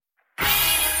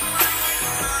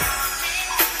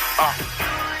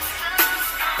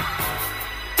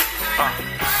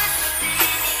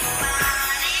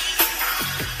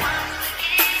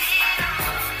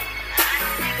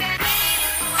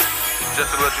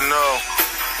let you know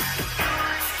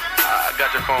I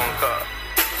got your phone call.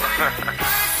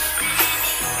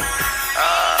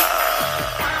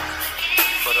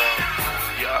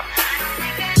 Yeah.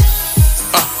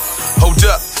 Hold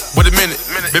up, wait a minute.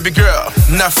 Baby girl,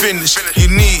 not finished. You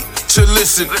need to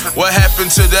listen. What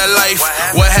happened to that life?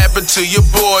 What happened to your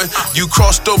boy? You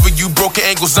crossed over, you broke your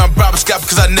ankles. I'm Bob Scott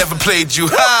because I never played you.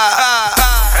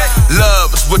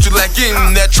 Love is what you lacking.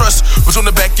 That trust was on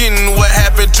the back end. What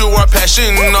happened to our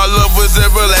passion? Our love was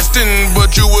everlasting,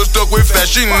 but you were stuck with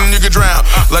fashion. You could drown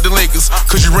like the Lakers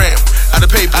cause you ran out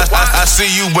of paper. I see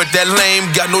you, but that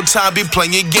lame got no time be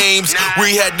playing games.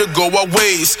 We had to go our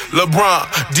ways. LeBron,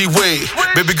 D-Wade.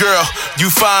 Baby girl,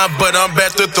 you fine, but I'm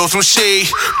about to throw some shade.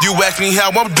 You ask me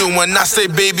how I'm doing, I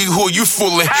say, baby, who you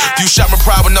fooling? You shot my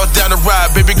pride when I was down the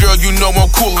ride. Baby girl, you know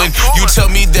I'm coolin'. You tell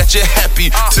me that you're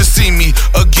happy to see me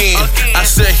again. I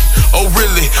say, oh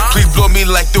really? Please blow me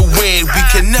like the wind. We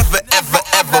can never, ever,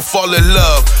 ever fall in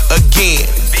love again.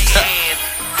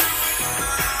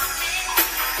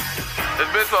 It's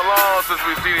been so long since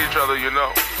we've seen each other, you know.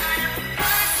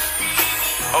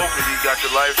 Hopefully you got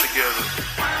your life together.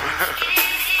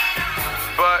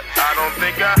 But I don't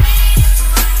think yeah.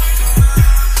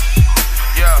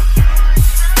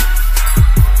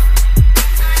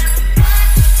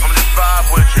 I'm just vibe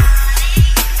with you.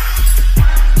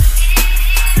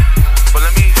 But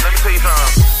let me tell you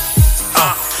something.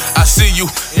 I see you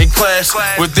in class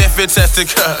with that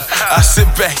fantastic I sit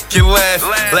back and laugh.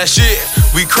 Last year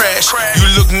we crashed. You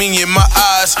look me in my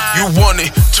eyes. You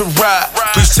wanted to ride.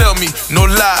 Please tell me no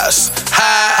lies.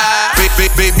 Hi.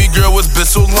 Baby girl, it's been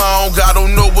so long. I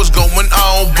don't know what's going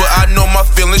on, but I know my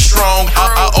feeling's strong.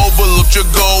 I overlooked your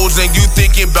goals and you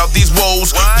thinking about these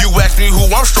woes. You ask me who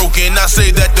I'm stroking, I say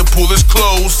that the pool is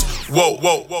closed. Whoa.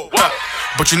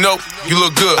 But you know, you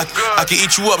look good. I can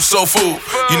eat you up, soul food.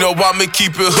 You know I'ma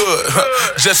keep it hood,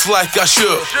 just like I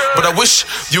should. But I wish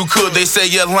you could. They say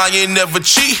you're lying, never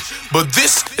cheat, but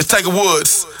this is Tiger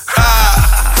Woods.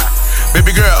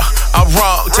 Baby girl, I'm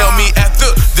wrong. Tell me after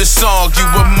this song, you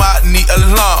and my need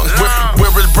along.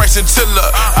 Where is Bryson Tiller?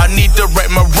 I need to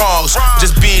right my wrongs.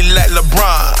 Just being like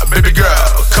LeBron. Baby girl,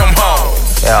 come home.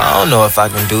 Yeah, I don't know if I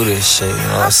can do this shit, you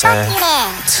know what I'm saying?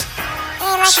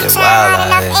 Shit wild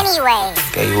out here. Anyway.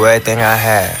 Gave you everything I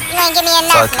had. You ain't give me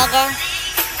enough, nigga.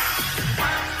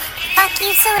 Fuck you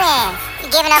too then. You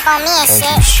giving up on me and shit.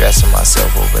 Can't keep stressing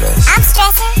myself over this. I'm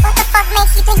stressing? What the fuck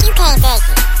makes you think you can't take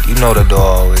it? You know the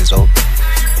door always open.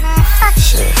 Man, fuck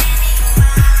shit.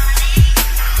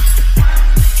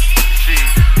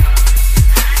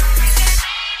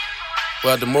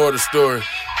 Well, the moral of the story.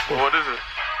 What is it?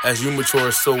 As you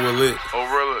mature, so will it. Oh,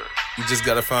 really? You just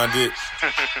gotta find it.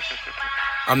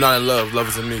 I'm not in love. Love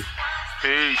is in me.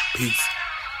 Peace. Peace.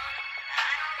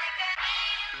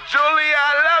 Julie,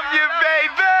 I love you,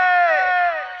 baby.